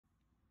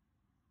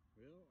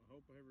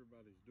hope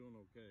everybody's doing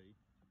okay.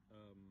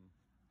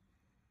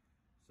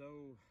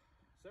 So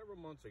several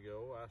months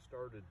ago, I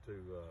started to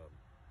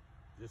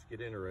just get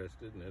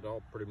interested, and it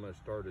all pretty much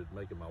started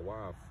making my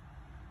wife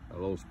a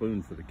little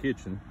spoon for the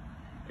kitchen.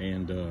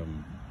 And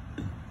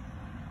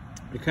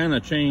it kind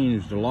of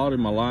changed a lot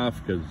in my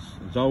life because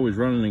it's always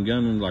running and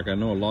gunning like I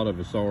know a lot of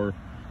us are.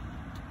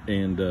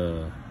 And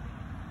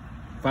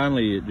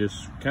finally, it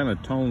just kind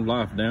of toned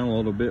life down a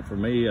little bit for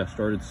me. I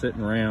started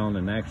sitting around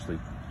and actually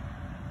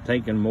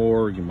taking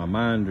more, getting my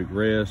mind at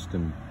rest,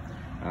 and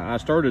I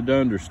started to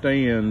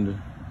understand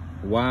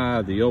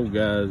why the old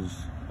guys,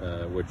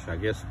 which I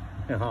guess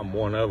I'm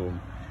one of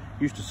them,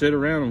 used to sit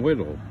around and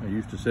whittle. I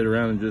used to sit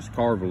around and just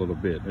carve a little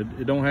bit.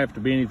 It don't have to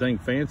be anything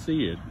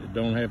fancy. It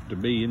don't have to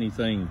be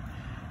anything,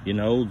 you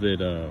know,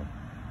 that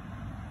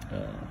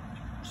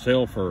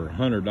sell for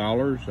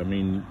 $100. I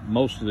mean,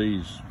 most of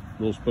these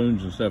little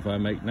spoons and stuff I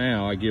make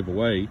now, I give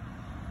away,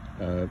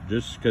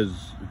 just because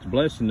it's a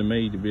blessing to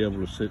me to be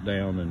able to sit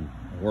down and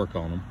work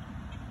on them.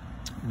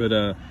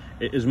 But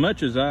as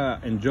much as I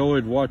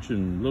enjoyed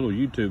watching little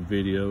YouTube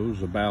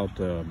videos about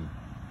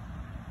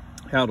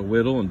how to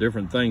whittle and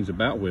different things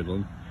about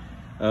whittling,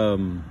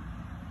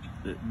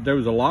 there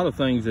was a lot of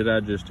things that I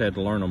just had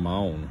to learn on my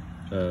own.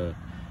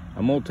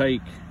 I'm gonna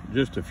take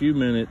just a few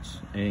minutes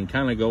and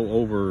kind of go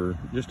over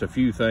just a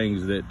few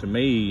things that, to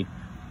me,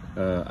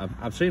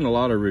 I've seen a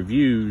lot of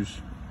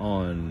reviews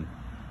on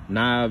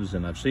knives,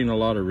 and I've seen a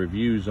lot of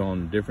reviews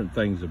on different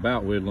things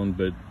about whittling,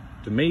 but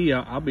to me,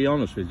 I'll be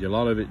honest with you, a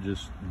lot of it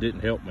just didn't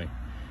help me.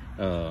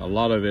 A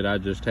lot of it I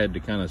just had to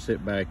kind of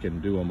sit back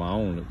and do on my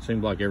own. It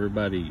seemed like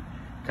everybody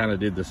kind of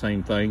did the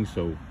same thing,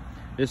 so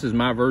this is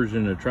my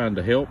version of trying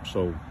to help,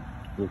 so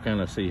we'll kind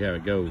of see how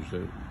it goes.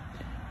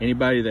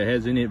 Anybody that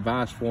has any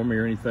advice for me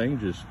or anything,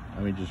 just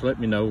let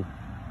me know,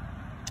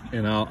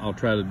 and I'll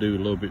try to do a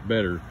little bit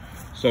better.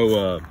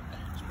 So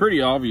it's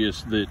pretty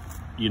obvious that,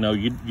 you know,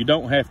 you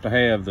don't have to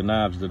have the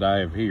knives that I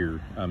have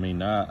here. I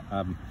mean,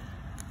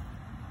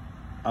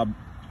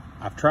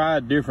 I've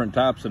tried different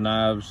types of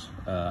knives.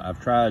 I've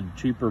tried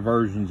cheaper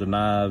versions of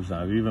knives.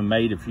 I've even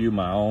made a few of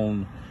my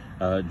own,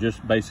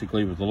 just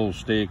basically with a little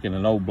stick and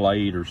an old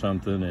blade or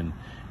something,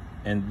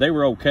 and they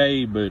were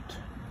okay. But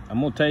I'm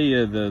gonna tell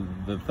you,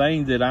 the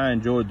thing that I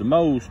enjoyed the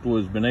most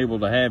was being able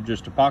to have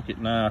just a pocket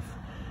knife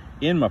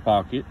in my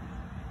pocket,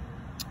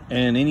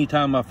 and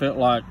anytime I felt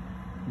like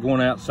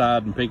going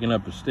outside and picking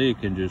up a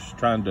stick and just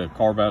trying to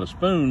carve out a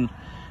spoon,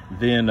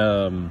 then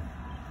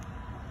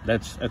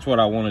that's what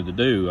I wanted to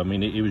do. I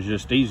mean, it was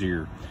just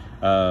easier.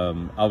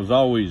 I was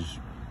always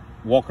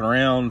walking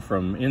around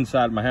from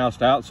inside my house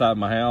to outside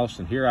my house,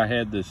 and here I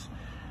had these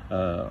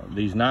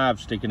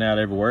knives sticking out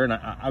everywhere, and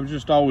I was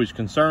just always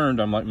concerned.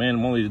 I'm like,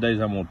 man, one of these days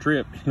I'm gonna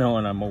trip, you know,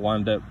 and I'm gonna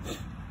wind up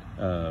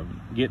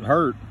getting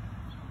hurt.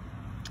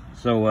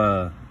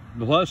 So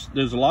plus,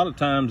 there's a lot of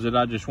times that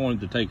I just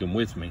wanted to take them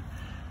with me.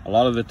 A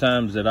lot of the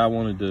times that I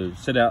wanted to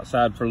sit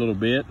outside for a little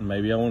bit, and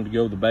maybe I wanted to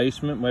go to the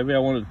basement, maybe I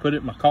wanted to put it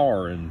in my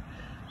car and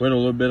whittle a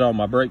little bit on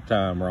my break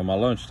time or on my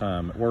lunch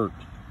time at work.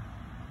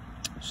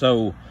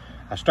 So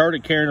I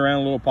started carrying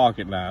around little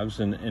pocket knives,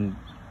 and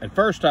at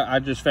first I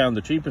just found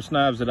the cheapest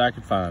knives that I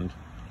could find,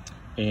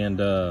 and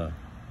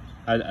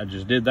I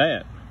just did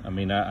that. I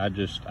mean, I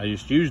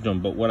just used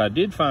them. But what I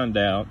did find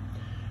out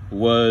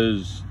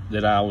was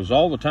that I was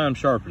all the time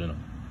sharpening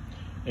them.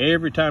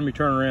 Every time you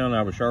turn around,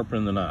 I was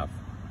sharpening the knife.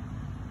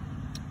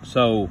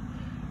 So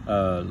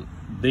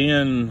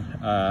then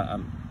I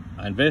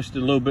invested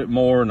a little bit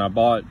more, and I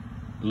bought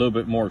a little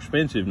bit more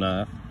expensive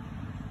knife,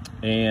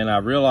 and I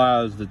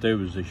realized that there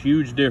was a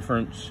huge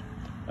difference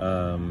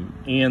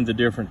in the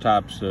different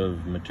types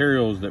of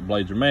materials that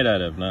blades are made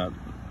out of. Now, I'm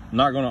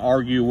not going to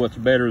argue what's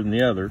better than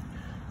the other.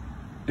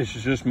 This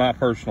is just my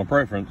personal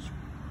preference.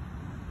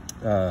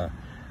 I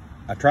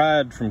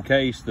tried from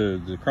Case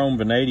the chrome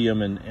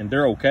vanadium, and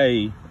they're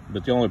okay,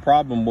 but the only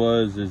problem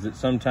is that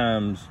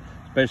sometimes,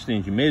 especially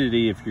in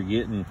humidity, if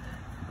you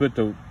put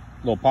the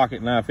little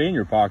pocket knife in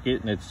your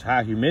pocket and it's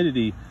high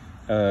humidity,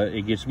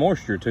 it gets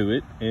moisture to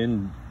it,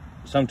 and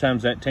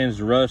sometimes that tends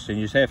to rust, and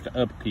you just have to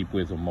upkeep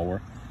with them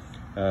more.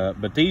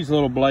 But these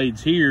little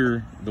blades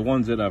here, the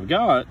ones that I've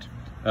got,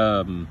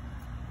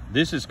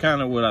 this is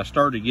kind of what I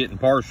started getting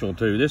partial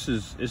to. This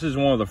is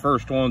one of the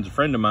first ones. A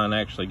friend of mine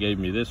actually gave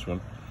me this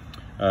one.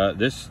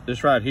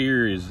 This right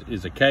here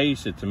is a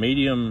Case. It's a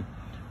medium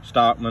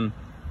Stockman.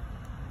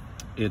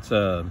 It's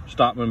a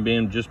Stockman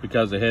being just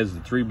because it has the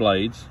 3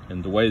 blades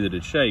and the way that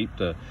it's shaped.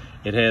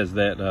 It has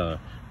that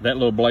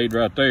little blade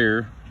right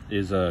there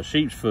is a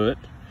sheep's foot.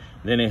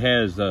 Then it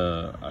has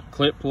a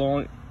clip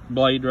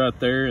blade right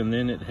there, and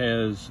then it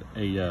has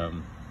a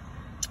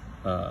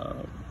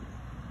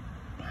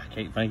I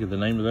can't think of the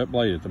name of that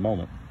blade at the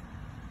moment,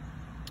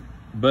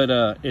 but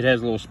it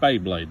has a little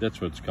spade blade. That's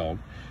what it's called.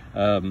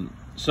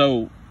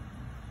 So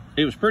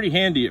it was pretty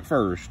handy at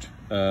first.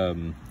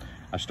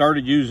 I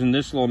started using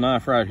this little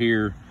knife right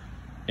here,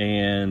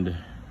 and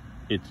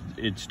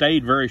it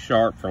stayed very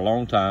sharp for a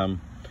long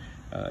time.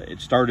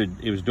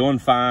 It was doing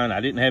fine.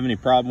 I didn't have any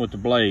problem with the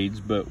blades,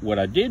 but what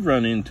I did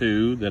run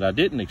into that I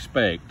didn't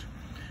expect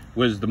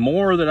was the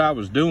more that I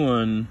was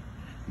doing,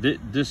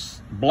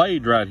 this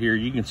blade right here,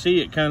 you can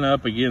see it kind of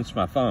up against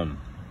my thumb.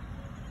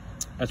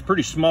 That's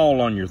pretty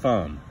small on your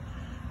thumb.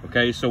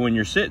 Okay, so when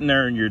you're sitting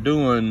there and you're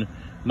doing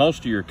most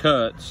of your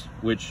cuts,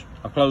 which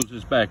I'll close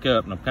this back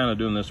up, and I'm kind of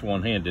doing this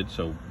one-handed,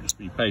 so just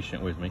be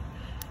patient with me.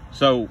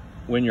 So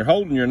when you're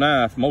holding your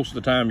knife, most of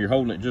the time you're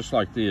holding it just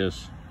like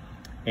this,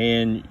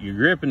 and you're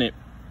gripping it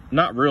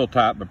not real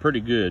tight, but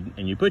pretty good,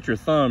 and you put your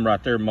thumb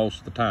right there most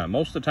of the time.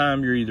 Most of the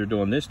time you're either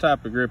doing this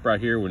type of grip right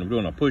here when I'm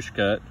doing a push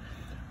cut,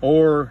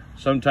 or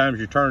sometimes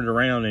you turn it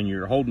around and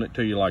you're holding it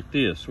to you like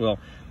this. Well,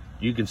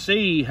 you can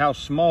see how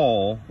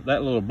small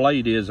that little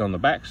blade is on the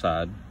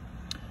backside.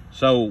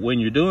 So when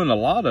you're doing a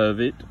lot of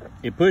it,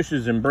 it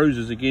pushes and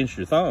bruises against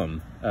your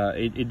thumb.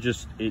 It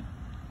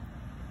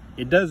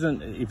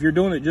doesn't, if you're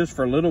doing it just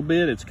for a little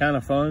bit, it's kind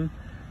of fun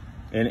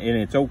and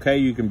it's okay,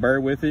 you can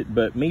bear with it.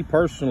 But me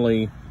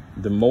personally,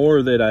 the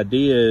more that I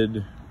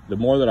did, the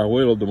more that I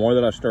whittled, the more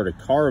that I started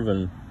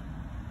carving,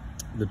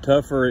 the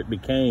tougher it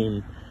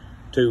became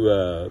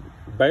to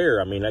bear.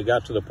 I mean, I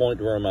got to the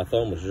point where my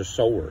thumb was just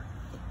sore.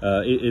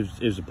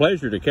 It's a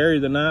pleasure to carry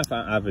the knife.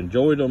 I've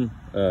enjoyed them.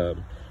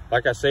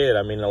 Like I said,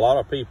 I mean, a lot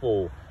of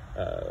people,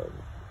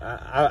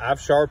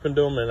 I've sharpened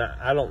them, and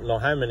I don't know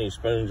how many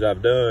spoons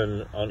I've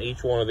done on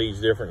each one of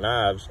these different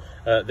knives.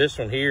 This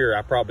one here,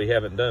 I probably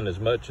haven't done as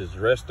much as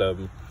the rest of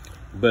them,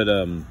 but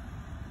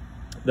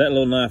that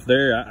little knife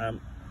there,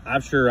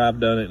 I'm sure I've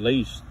done at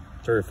least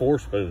 3 or 4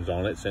 spoons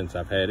on it since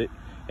I've had it,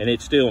 and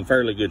it's still in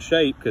fairly good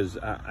shape because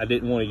I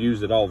didn't want to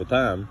use it all the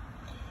time.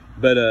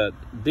 But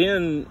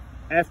then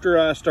after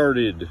I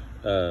started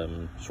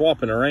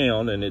swapping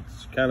around, and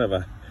it's kind of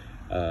a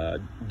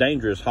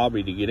dangerous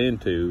hobby to get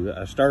into,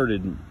 I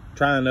started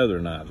trying other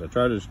knives. I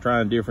tried just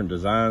trying different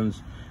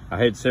designs. I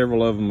had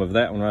several of them of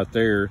that one right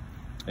there,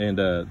 and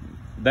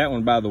that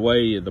one, by the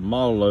way, the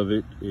model of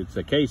it, it's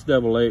a Case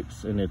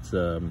XX, and it's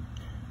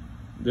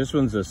this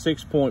one's a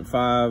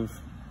 6.5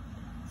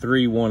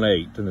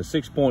 318, and the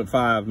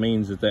 6.5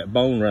 means that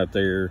bone right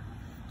there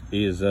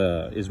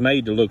is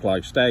made to look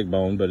like stag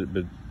bone, but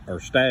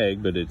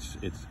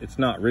it's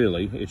not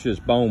really. It's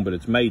just bone, but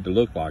it's made to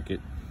look like it.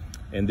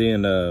 And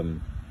then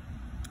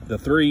the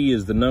 3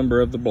 is the number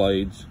of the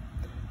blades,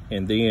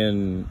 and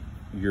then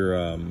your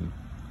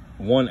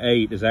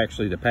 1/8 is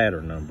actually the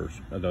pattern numbers,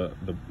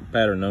 the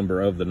pattern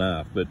number of the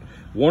knife. But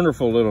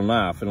wonderful little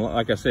knife, and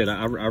like I said,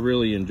 I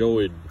really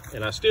enjoyed,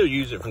 and I still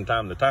use it from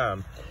time to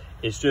time.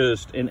 It's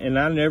just, and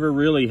I never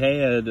really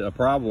had a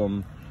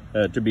problem,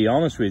 to be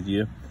honest with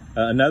you.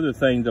 Another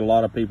thing that a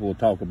lot of people will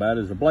talk about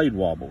is a blade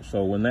wobble.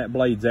 So when that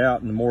blade's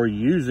out and the more you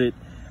use it,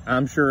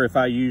 I'm sure if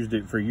I used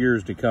it for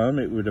years to come,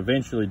 it would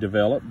eventually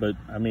develop. But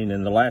I mean,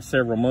 in the last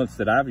several months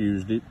that I've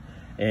used it,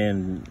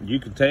 and you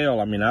can tell,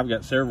 I mean, I've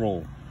got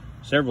several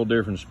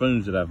different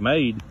spoons that I've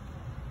made.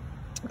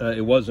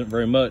 It wasn't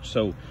very much.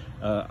 So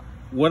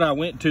what I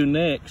went to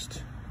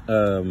next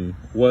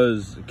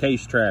was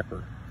Case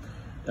Trapper.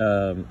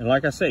 And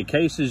like I say,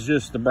 Case is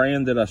just the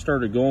brand that I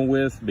started going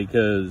with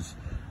because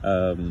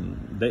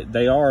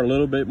they are a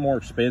little bit more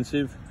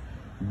expensive,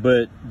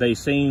 but they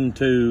seem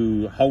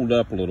to hold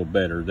up a little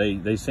better.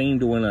 They seem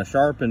to, when I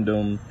sharpened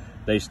them,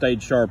 they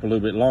stayed sharp a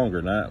little bit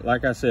longer. Now,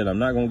 like I said, I'm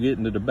not going to get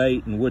into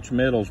debate and which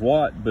metal's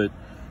what, but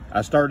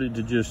I started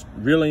to just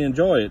really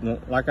enjoy it. And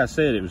like I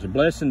said, it was a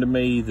blessing to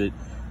me that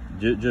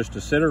just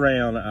to sit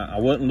around. I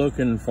wasn't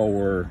looking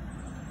for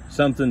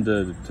something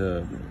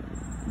to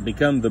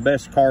become the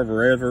best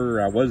carver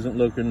ever. I wasn't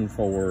looking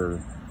for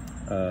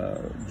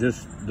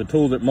just the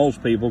tool that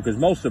most people, because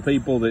most of the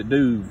people that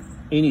do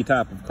any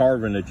type of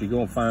carving that you're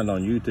going to find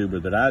on YouTube or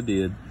that I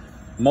did,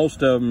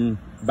 most of them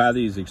buy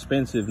these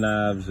expensive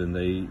knives, and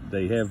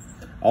they have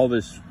all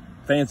this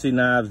fancy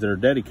knives that are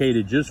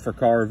dedicated just for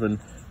carving.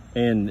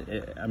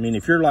 And I mean,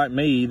 if you're like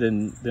me,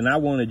 then I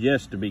wanted,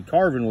 yes, to be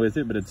carving with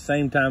it, but at the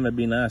same time, it'd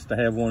be nice to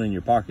have one in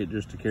your pocket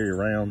just to carry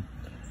around,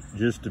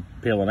 just to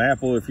peel an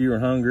apple if you were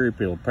hungry,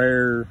 peel a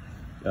pear,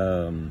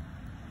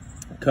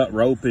 cut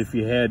rope if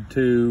you had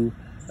to,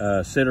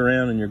 sit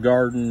around in your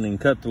garden and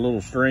cut the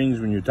little strings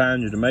when you're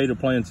tying your tomato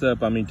plants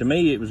up. I mean, to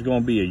me, it was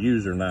going to be a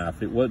user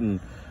knife. It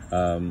wasn't,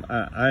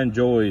 I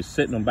enjoy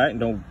sitting them back, and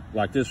don't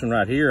like this one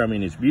right here. I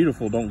mean, it's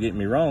beautiful, don't get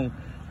me wrong,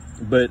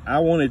 but I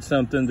wanted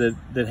something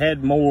that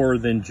had more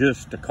than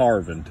just a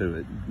carving to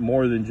it,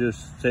 more than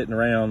just sitting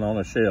around on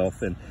a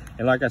shelf. And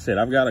like I said,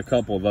 I've got a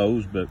couple of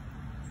those, but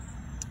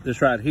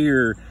this right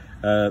here,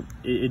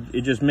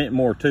 it just meant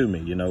more to me,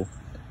 you know.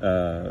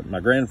 My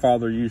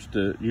grandfather used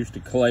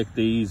to collect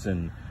these,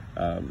 and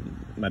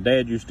my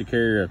dad used to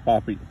carry a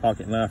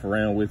pocket knife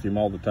around with him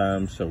all the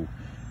time. So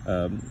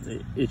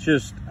it's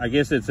just, I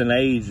guess it's an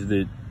age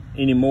that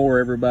anymore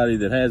everybody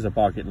that has a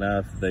pocket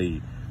knife,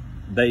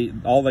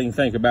 all they can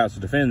think about is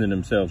defending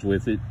themselves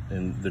with it.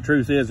 And the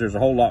truth is, there's a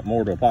whole lot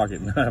more to a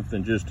pocket knife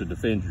than just to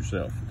defend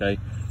yourself, okay?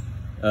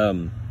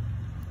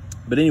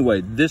 But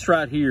anyway, this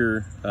right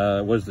here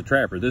was the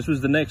Trapper. This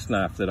was the next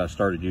knife that I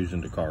started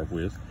using to carve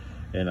with,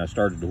 and I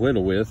started to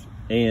whittle with.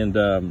 And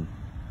the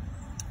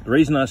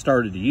reason I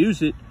started to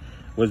use it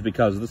was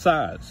because of the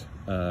size.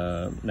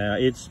 Now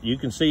you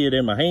can see it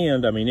in my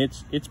hand. I mean,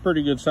 it's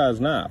pretty good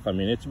sized knife. I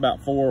mean, it's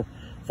about four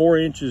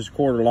inches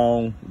quarter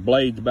long,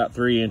 blade's about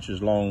 3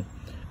 inches long.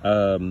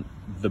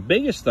 The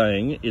biggest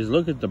thing is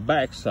look at the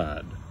back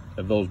side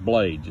of those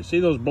blades. You see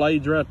those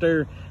blades right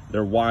there?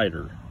 They're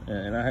wider,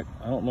 and I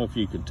don't know if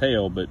you can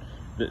tell, but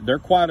they're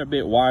quite a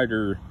bit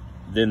wider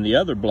than the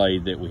other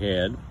blade that we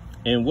had.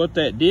 And what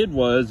that did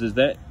is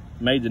that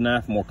made the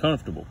knife more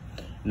comfortable.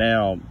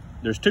 Now,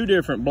 there's two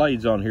different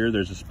blades on here.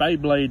 There's a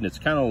spade blade, and it's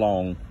kind of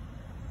long,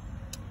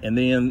 and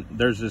then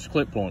there's this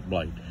clip point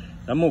blade.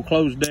 I'm gonna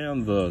close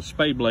down the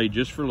spade blade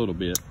just for a little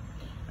bit,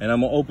 and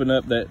I'm gonna open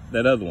up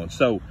that other one.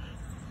 So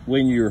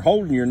when you're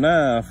holding your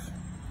knife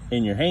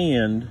in your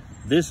hand,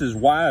 this is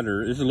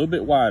wider. It's a little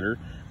bit wider,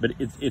 but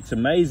it's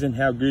amazing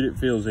how good it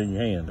feels in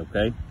your hand,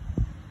 okay?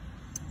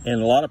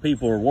 And a lot of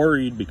people are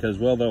worried because,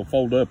 well, they'll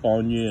fold up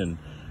on you, and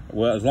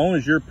well, as long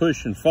as you're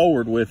pushing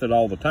forward with it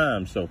all the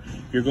time, so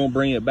you're going to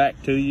bring it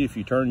back to you if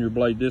you turn your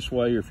blade this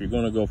way, or if you're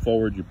going to go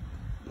forward, you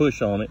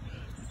push on it.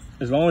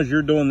 As long as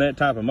you're doing that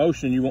type of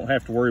motion, you won't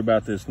have to worry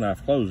about this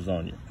knife closes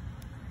on you.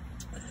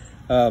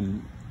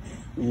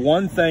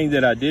 One thing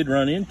that I did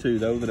run into,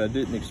 though, that I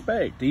didn't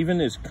expect, even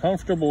as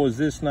comfortable as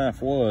this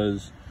knife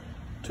was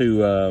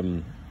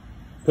to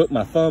put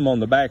my thumb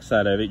on the back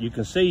side of it, you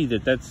can see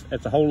that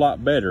that's a whole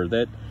lot better.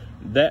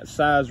 That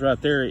size right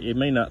there, it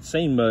may not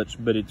seem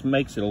much, but it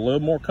makes it a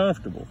little more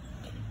comfortable.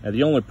 Now,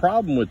 the only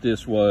problem with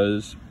this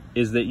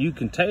is that you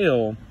can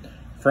tell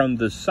from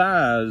the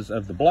size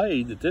of the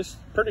blade that this is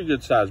a pretty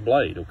good sized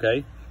blade,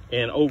 okay?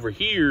 And over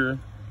here,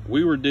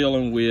 we were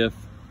dealing with,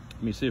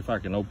 let me see if I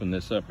can open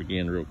this up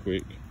again real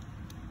quick.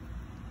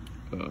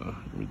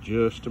 Give me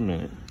just a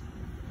minute.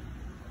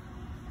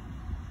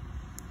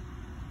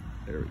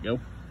 There we go.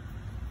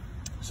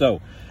 So,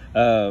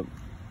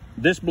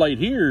 this blade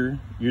here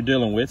you're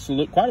dealing with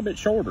is quite a bit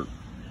shorter,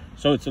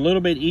 so it's a little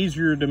bit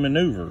easier to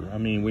maneuver. I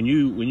mean, when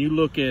you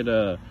look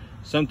at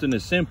something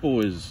as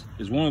simple as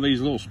one of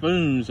these little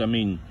spoons, I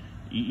mean,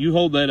 you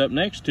hold that up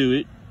next to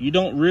it, you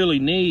don't really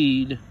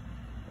need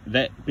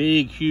that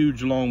big,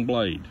 huge, long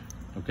blade,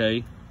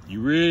 okay? You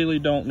really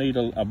don't need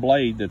a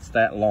blade that's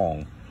that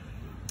long.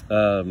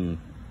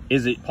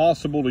 Is it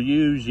possible to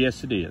use?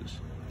 Yes, it is.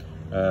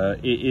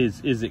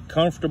 Is it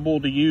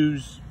comfortable to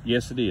use?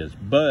 Yes, it is.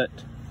 But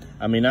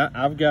I mean,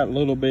 I've got a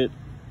little bit,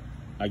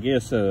 I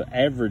guess,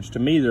 average. To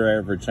me, they're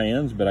average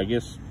hands, but I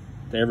guess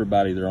to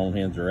everybody, their own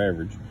hands are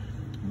average.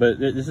 But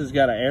this has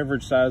got an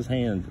average size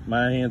hand.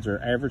 My hands are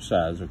average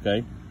size,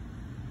 okay?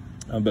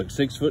 I'm about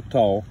 6 foot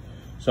tall,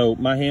 so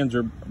my hands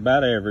are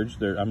about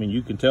average. I mean,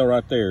 you can tell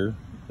right there,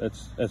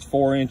 that's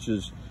 4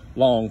 inches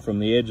long from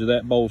the edge of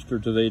that bolster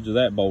to the edge of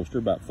that bolster,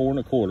 about 4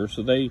 1/4.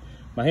 So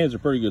my hands are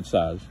pretty good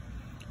size.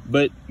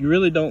 But you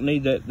really don't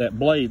need that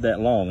blade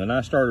that long, and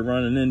I started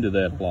running into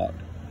that a lot.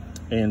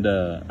 And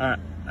I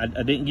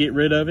didn't get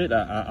rid of it.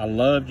 I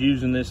loved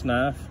using this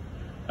knife.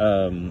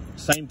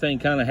 Same thing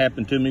kind of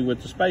happened to me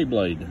with the spade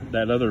blade.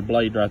 That other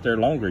blade right there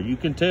longer. You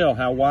can tell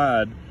how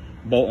wide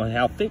and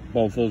how thick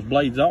both those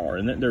blades are,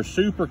 and they're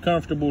super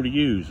comfortable to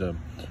use.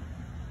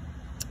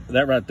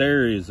 That right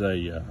there is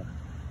a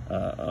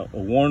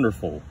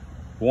wonderful,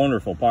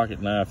 wonderful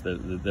pocket knife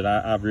that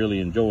I've really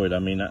enjoyed. I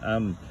mean,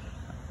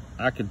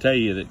 I can tell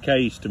you that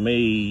Case, to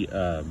me,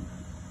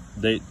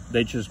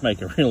 they just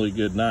make a really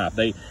good knife.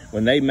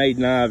 When they made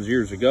knives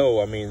years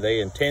ago, I mean, they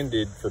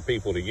intended for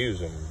people to use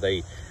them.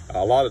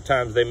 A lot of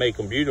times they make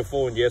them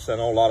beautiful, and yes, I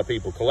know a lot of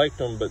people collect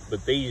them, but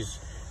these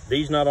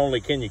not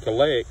only can you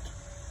collect,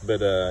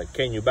 but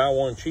can you buy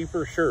one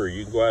cheaper? Sure,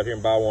 you can go out here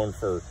and buy one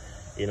for,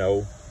 you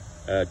know,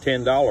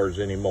 $10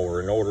 anymore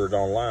and order it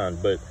online.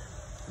 But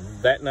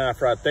that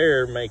knife right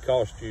there may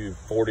cost you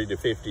 $40 to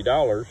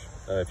 $50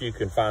 if you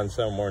can find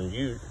somewhere and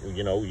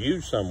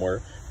use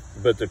somewhere.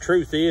 But the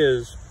truth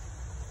is,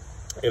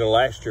 it'll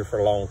last you for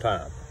a long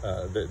time.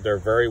 They're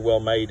very well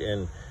made,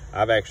 and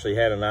I've actually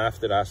had a knife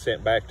that I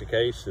sent back to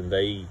Case, and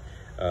the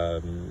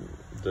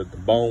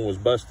bone was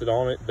busted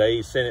on it.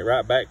 They sent it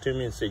right back to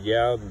me and said,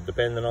 yeah,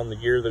 depending on the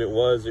year that it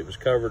was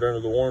covered under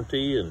the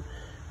warranty, and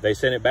they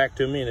sent it back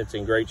to me, and it's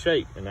in great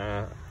shape. And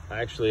I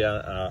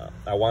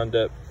wound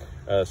up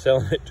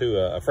selling it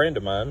to a friend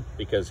of mine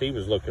because he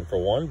was looking for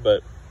one,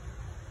 but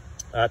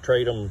I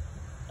trade them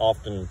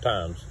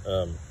oftentimes.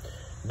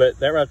 But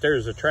that right there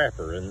is a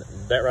trapper, and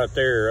that right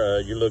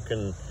there, you're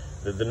looking,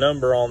 the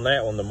number on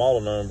that one, the model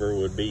number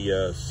would be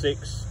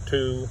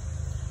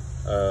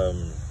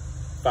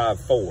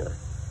 6254,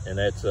 and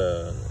that's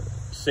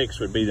 6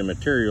 would be the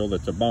material,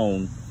 that's a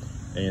bone,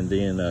 and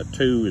then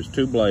 2 is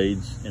 2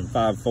 blades, and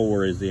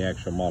 54 is the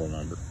actual model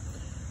number.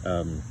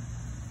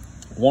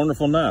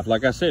 Wonderful knife.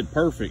 Like I said,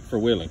 perfect for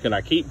whittling. Could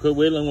I keep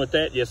whittling with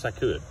that? Yes, I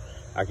could.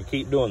 I could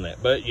keep doing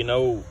that. But, you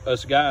know,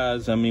 us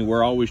guys, I mean,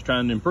 we're always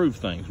trying to improve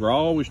things. We're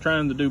always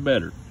trying to do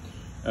better.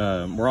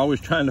 We're always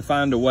trying to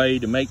find a way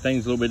to make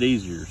things a little bit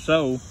easier.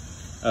 So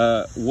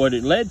what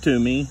it led to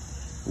me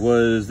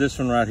was this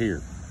one right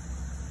here.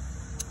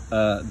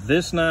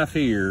 This knife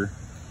here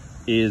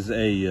is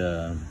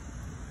a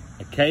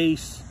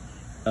Case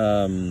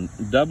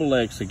double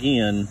X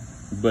again,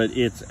 but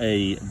it's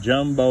a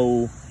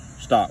jumbo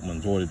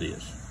Stockman's what it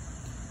is.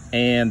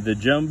 And the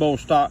jumbo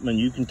Stockman,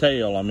 you can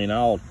tell, I mean,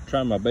 I'll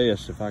try my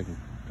best if I can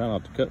try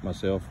not to cut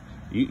myself.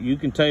 You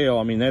can tell,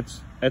 I mean,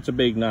 that's a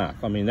big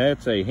knife. I mean,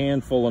 that's a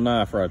handful of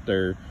knife right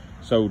there.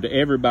 So to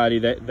everybody,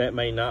 that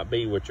may not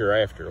be what you're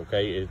after,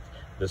 okay? It's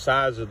the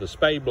size of the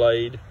spade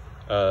blade.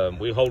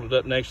 We hold it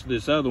up next to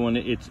this other one.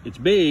 It's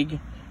big,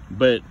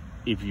 but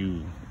if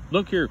you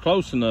look here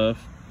close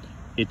enough,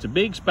 it's a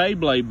big spade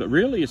blade, but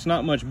really it's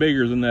not much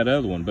bigger than that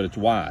other one, but it's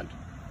wide.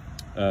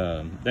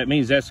 That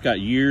means that's got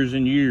years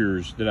and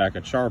years that I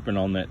could sharpen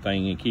on that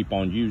thing and keep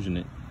on using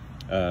it.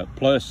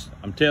 Plus,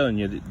 I'm telling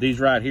you, these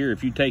right here,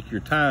 if you take your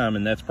time,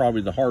 and that's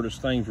probably the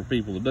hardest thing for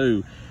people to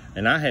do,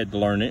 and I had to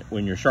learn it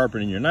when you're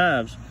sharpening your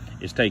knives,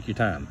 is take your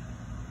time.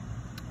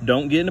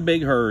 Don't get in a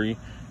big hurry.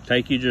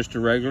 Take you just a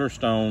regular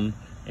stone,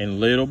 and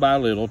little by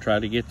little try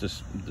to get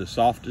the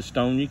softest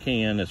stone you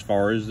can, as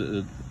far as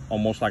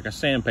almost like a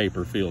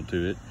sandpaper feel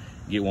to it.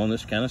 Get one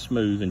that's kind of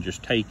smooth, and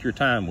just take your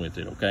time with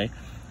it, okay?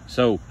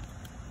 So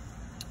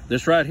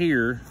this right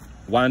here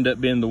wind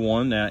up being the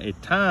one. Now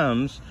at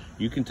times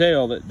you can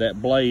tell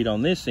that blade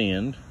on this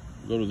end,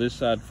 go to this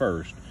side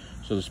first.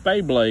 So the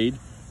spade blade,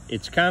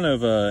 it's kind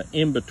of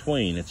in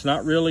between. It's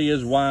not really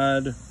as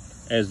wide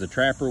as the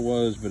Trapper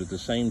was, but at the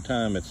same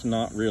time it's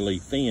not really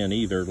thin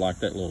either, like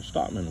that little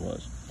Stockman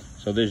was.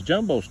 So this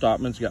jumbo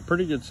Stockman's got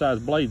pretty good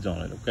sized blades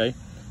on it, okay?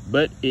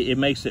 But it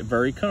makes it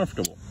very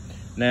comfortable.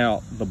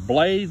 Now the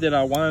blade that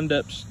I wind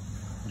up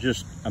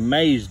just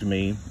amazed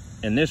me,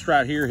 and this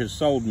right here has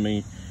sold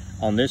me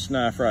on this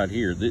knife right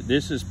here.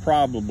 This is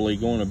probably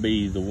going to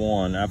be the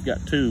one. I've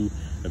got two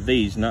of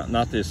these,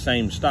 not this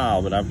same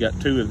style, but I've got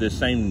two of this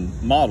same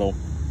model,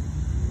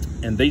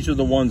 and these are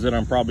the ones that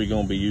I'm probably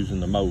going to be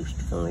using the most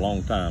for a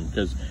long time,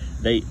 because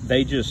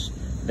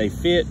they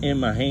fit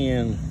in my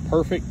hand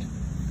perfect.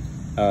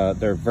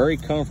 They're very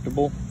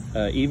comfortable,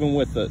 even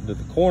with the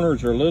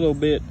corners are a little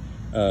bit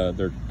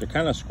they're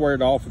kind of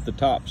squared off at the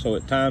top, so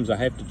at times I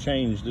have to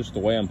change just the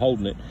way I'm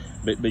holding it,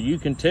 but you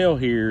can tell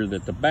here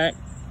that the back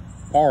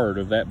part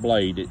of that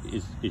blade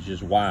is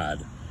just wide.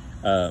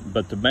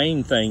 But the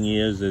main thing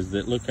is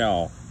that look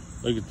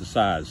at the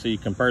size. See, you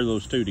compare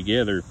those two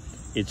together,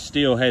 it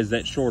still has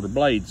that shorter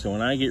blade. So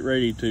when I get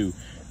ready to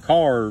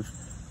carve,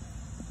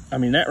 I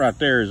mean, that right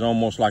there is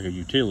almost like a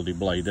utility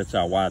blade. That's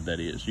how wide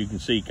that is. You can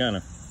see kind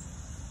of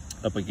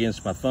up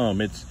against my thumb,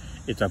 it's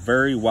a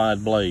very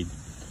wide blade.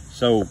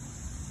 So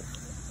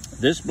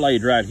this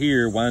blade right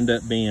here wind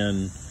up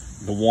being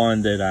the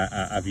one that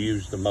I've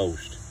used the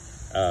most.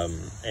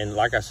 And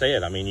like I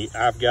said, I mean,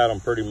 I've got them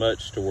pretty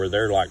much to where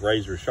they're like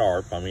razor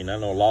sharp. I mean, I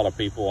know a lot of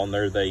people on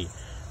there, they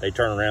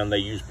turn around, they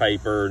use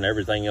paper and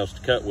everything else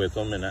to cut with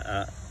them, and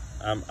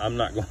I'm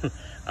not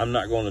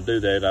going to do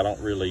that. I don't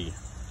really,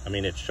 I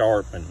mean, it's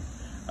sharp, and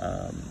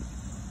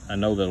I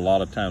know that a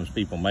lot of times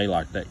people may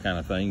like that kind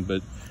of thing,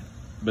 but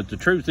the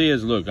truth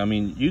is, look, I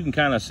mean, you can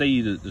kind of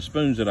see the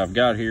spoons that I've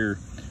got here.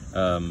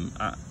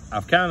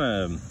 I've kind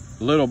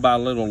of little by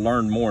little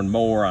learned more and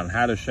more on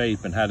how to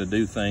shape and how to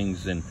do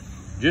things. And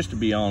just to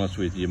be honest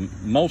with you,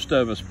 most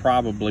of us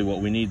probably what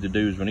we need to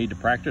do is we need to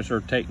practice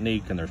our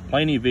technique, and there's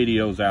plenty of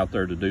videos out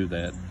there to do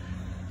that,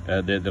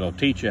 that'll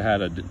teach you how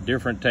to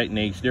different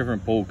techniques,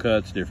 different pull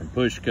cuts, different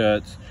push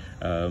cuts,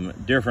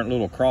 different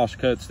little cross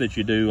cuts that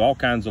you do, all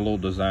kinds of little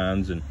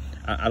designs. And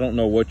I don't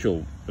know what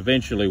you'll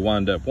eventually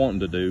wind up wanting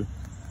to do,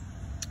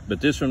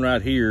 but this one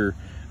right here,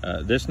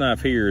 this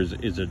knife here is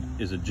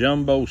a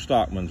jumbo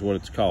Stockman's what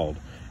it's called.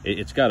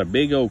 It's got a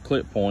big old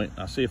clip point.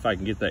 I'll see if I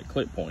can get that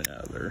clip point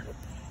out of there.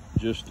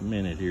 Just a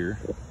minute here.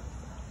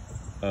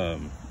 I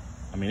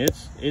mean,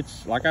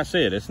 it's like I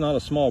said, it's not a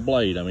small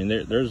blade. I mean,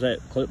 there's that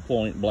clip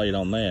point blade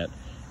on that.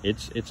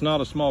 It's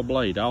not a small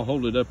blade. I'll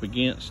hold it up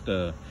against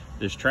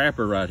this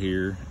Trapper right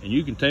here, and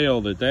you can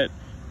tell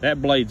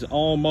that blade's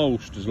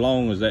almost as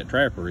long as that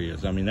Trapper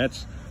is. I mean,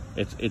 it's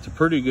a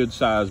pretty good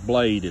sized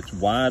blade. It's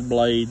wide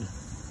blade.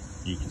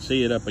 You can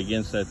see it up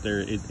against that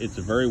there. It's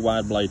a very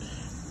wide blade.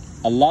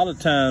 A lot of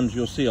times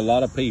you'll see a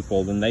lot of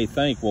people, then they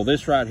think, well,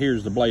 this right here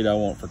is the blade I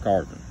want for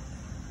carving.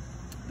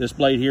 This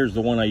blade here is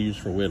the one I use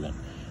for whittling.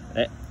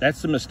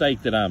 That's the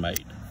mistake that I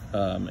made.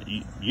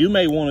 You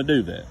may want to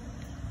do that.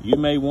 You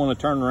may want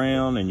to turn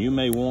around, and you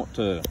may want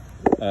to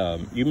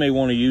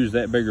use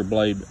that bigger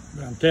blade.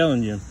 But I'm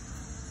telling you,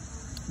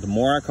 the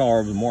more I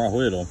carve, the more I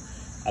whittle.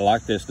 I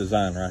like this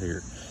design right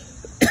here.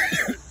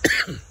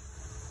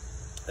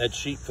 That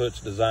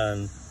sheepfoot's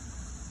design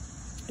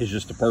is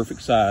just the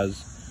perfect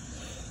size.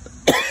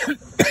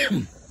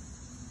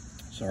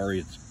 Sorry,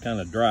 it's kind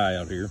of dry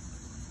out here.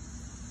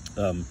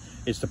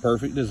 It's the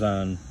perfect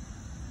design.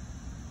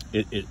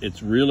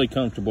 It's really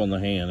comfortable in the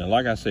hand. And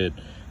like I said,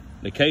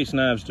 the case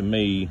knives to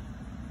me,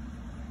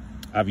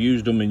 I've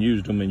used them and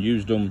used them and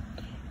used them,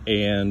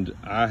 and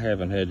I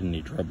haven't had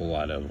any trouble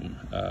out of them.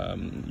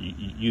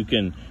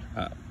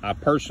 I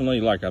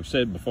personally, like I've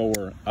said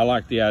before, I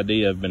like the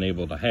idea of being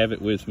able to have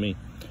it with me,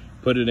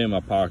 put it in my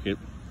pocket,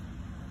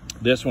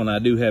 This one I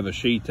do have a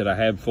sheath that I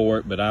have for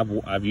it, but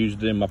I've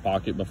used it in my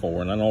pocket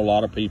before, and I know a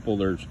lot of people,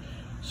 there's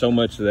so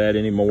much of that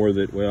anymore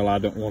that, well, I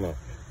don't want to,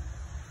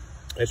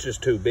 it's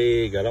just too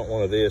big, I don't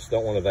want this,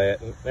 don't want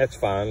that, and that's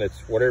fine,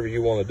 it's whatever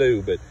you want to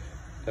do. But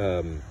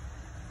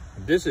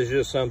this is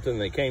just something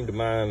that came to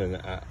mind, and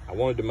I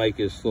wanted to make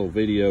this little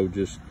video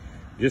just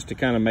to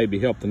kind of maybe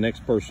help the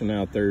next person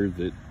out there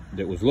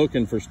that was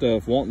looking for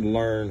stuff, wanting to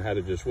learn how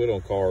to just whittle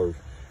and carve.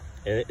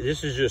 And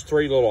this is just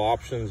 3 little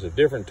options of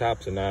different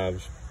types of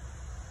knives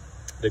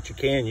that you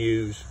can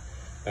use.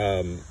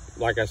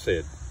 Like I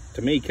said,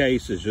 to me,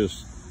 Case is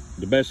just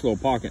the best little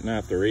pocket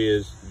knife there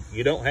is.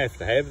 You don't have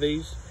to have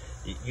these.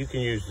 You can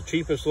use the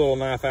cheapest little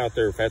knife out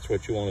there if that's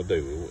what you want to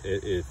do.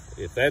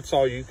 If that's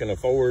all you can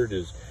afford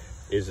is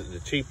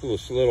the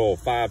cheapest little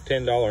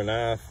 $5–10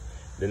 knife,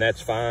 then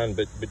that's fine.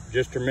 But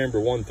just remember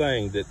one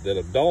thing, that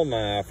a dull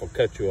knife will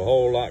cut you a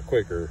whole lot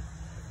quicker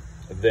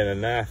than a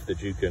knife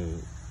that you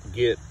can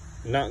get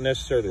not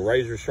necessarily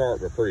razor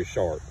sharp, but pretty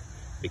sharp.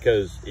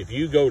 Because if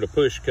you go to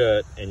push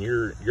cut and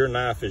your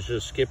knife is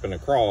just skipping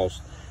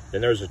across,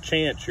 then there's a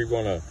chance you're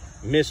going to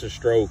miss a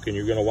stroke and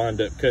you're going to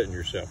wind up cutting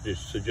yourself.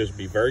 So just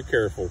be very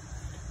careful.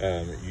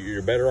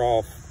 You're better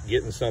off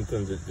getting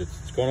something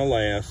that's going to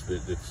last,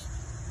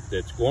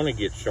 that's going to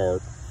get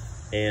sharp.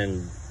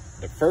 And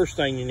the first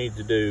thing you need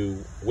to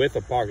do with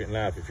a pocket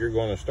knife, if you're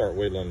going to start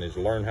whittling, is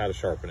learn how to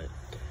sharpen it.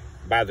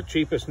 Buy the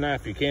cheapest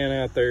knife you can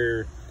out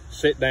there.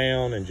 Sit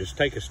down and just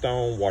take a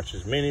stone, watch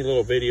as many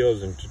little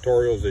videos and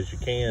tutorials as you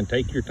can.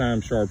 Take your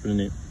time sharpening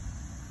it.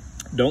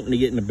 Don't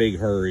get in a big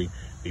hurry.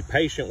 Be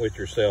patient with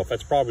yourself.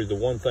 That's probably the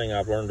one thing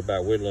I've learned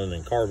about whittling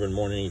and carving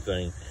more than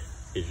anything,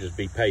 is just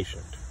be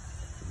patient.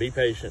 Be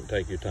patient,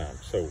 take your time.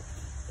 So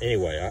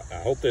anyway, I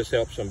hope this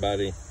helps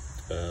somebody.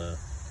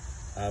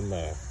 I'm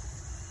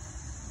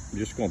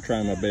just going to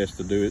try my best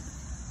to do it.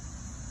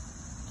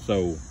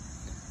 So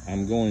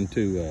I'm going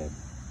to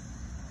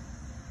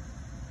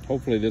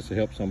hopefully this will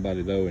help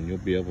somebody though, and you'll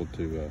be able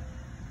to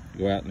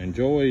go out and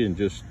enjoy and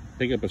just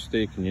pick up a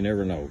stick, and you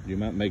never know, you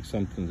might make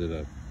something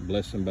that'll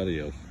bless somebody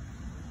else.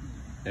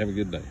 Have a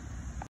good day.